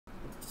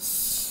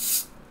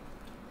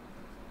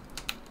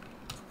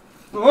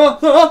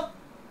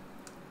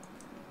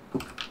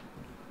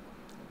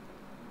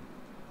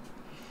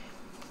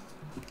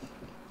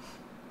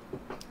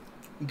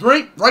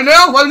Drink right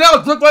now? Right now?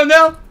 Drink right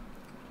now?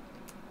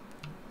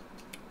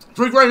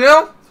 Drink right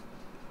now?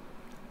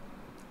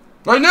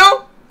 Right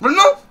now? Right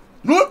now?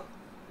 What?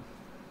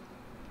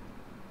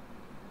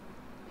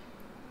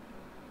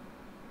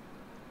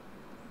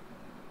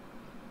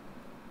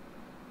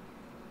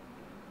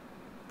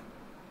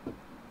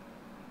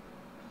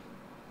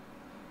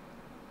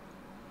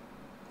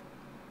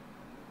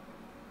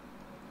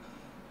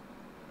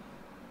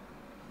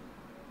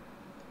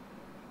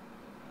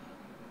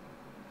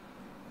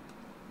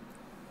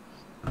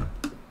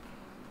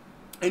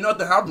 Ain't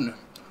nothing happening.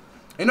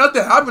 Ain't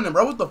nothing happening,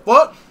 bro. What the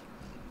fuck?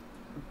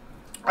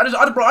 I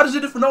just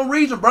did it for no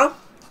reason, bro.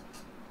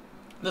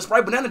 The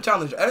Sprite banana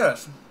challenge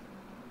ass.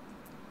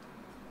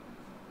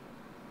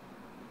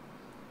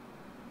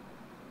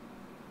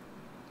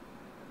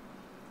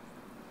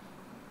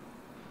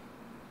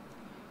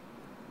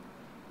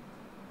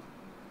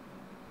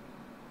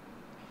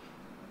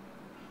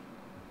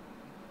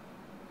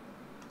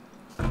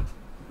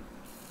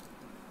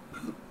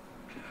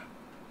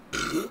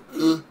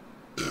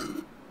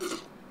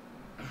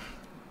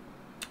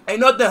 Ain't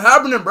nothing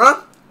happening,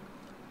 bro.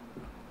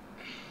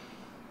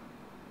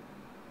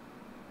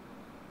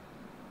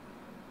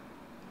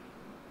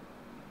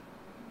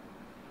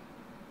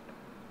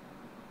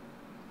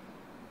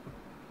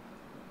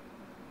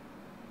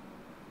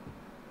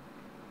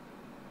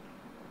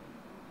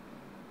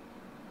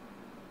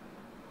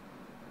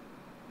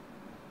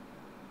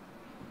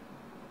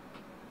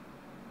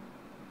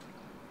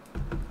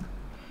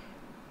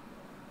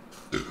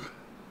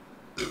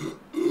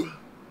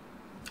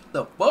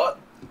 The fuck?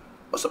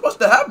 What's supposed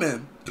to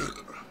happen?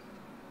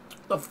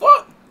 The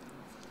fuck?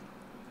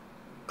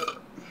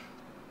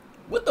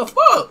 What the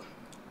fuck?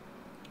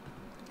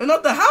 Ain't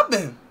nothing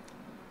happened.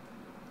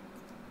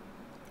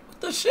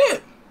 What the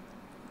shit?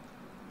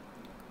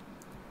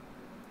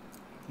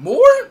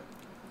 More?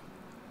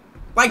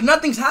 Like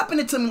nothing's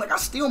happening to me. Like I'm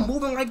still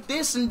moving like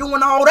this and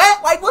doing all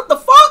that. Like what the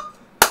fuck?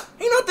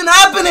 Ain't nothing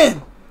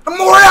happening. I'm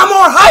more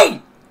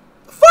hype.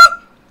 The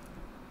fuck?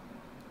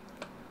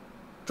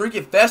 Drink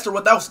it faster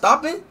without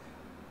stopping?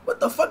 What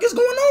the fuck is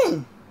going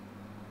on?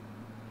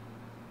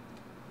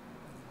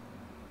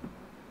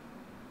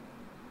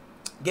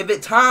 Give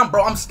it time,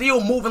 bro. I'm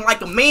still moving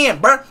like a man,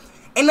 bro.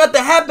 Ain't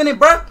nothing happening,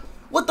 bro.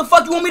 What the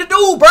fuck you want me to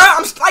do, bro?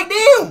 I'm like,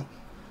 damn.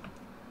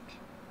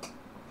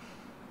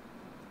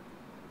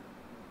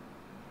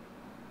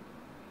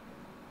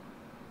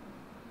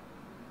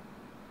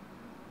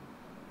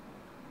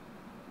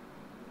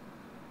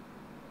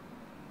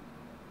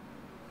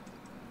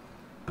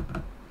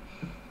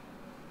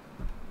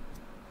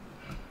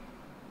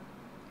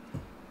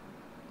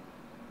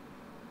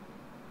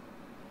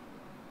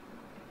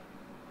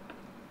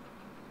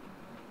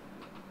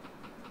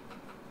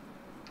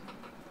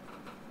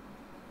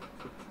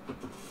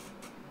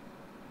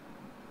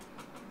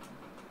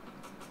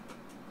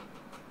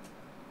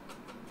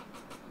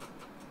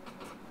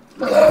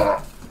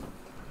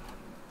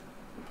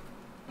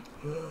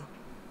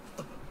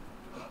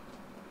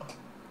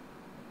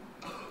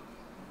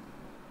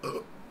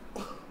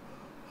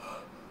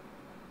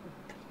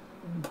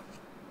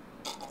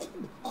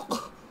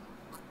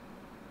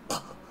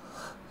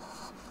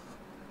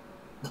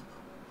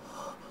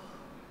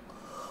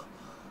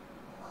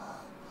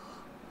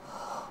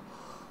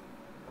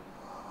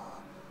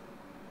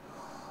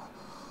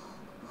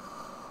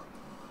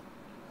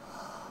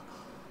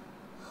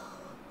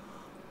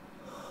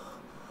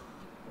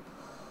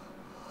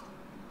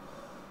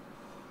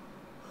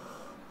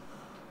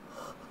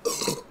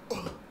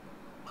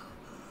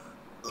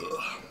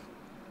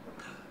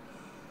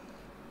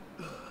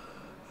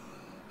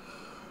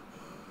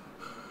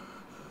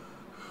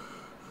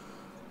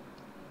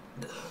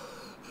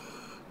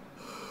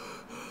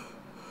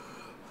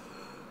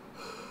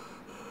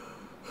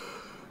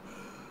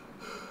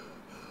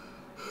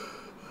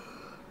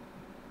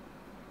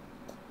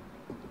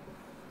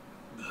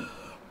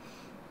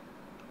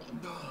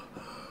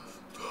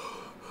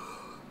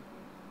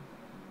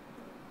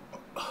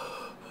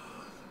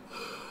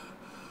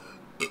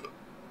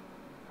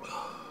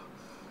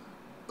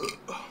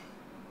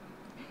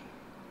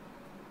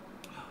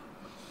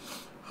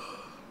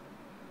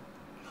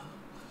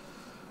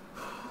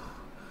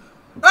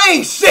 I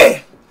ain't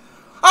shit.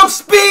 I'm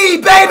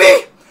speed,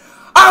 baby.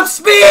 I'm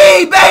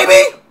speed,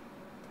 baby.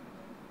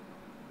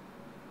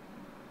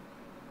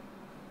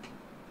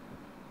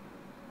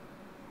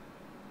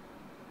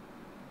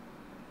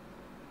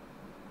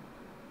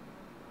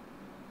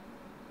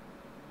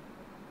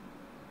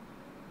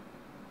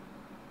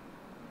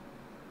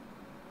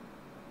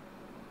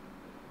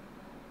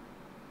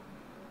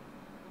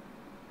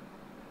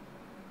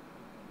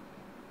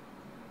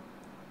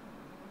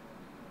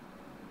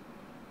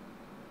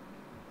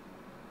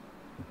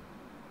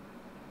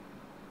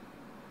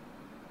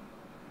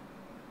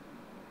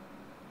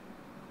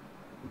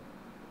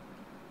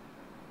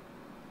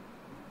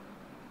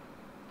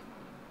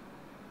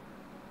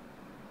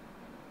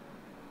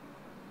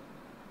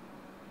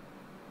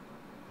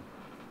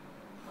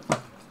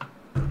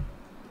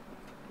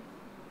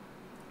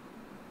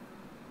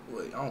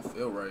 I don't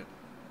feel right.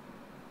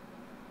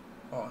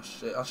 Oh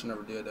shit, I should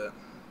never did that.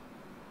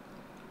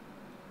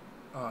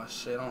 Oh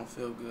shit, I don't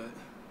feel good.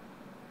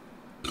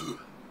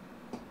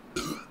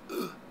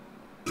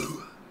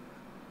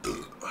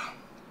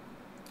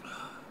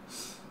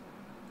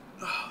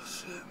 Oh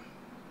shit.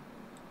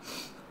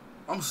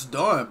 I'm just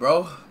done,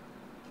 bro.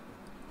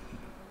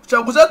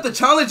 Was that the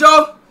challenge,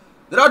 y'all?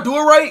 Did I do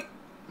it right?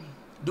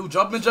 Do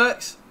jumping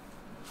jacks?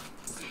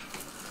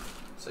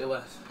 Say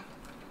less.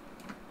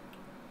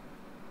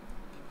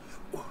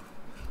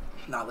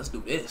 Nah, let's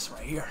do this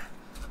right here.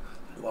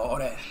 Do all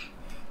that.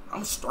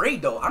 I'm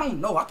straight though. I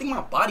don't know. I think my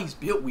body's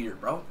built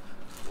weird, bro.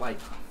 Like,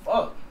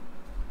 fuck.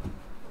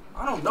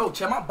 I don't know,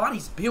 Chad. My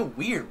body's built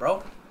weird,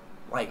 bro.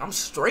 Like, I'm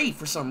straight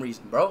for some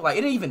reason, bro. Like,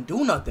 it didn't even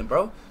do nothing,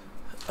 bro.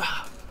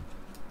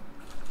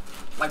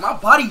 Like, my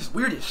body's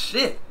weird as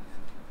shit.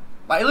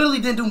 Like, it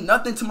literally didn't do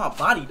nothing to my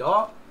body,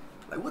 dog.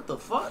 Like, what the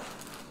fuck?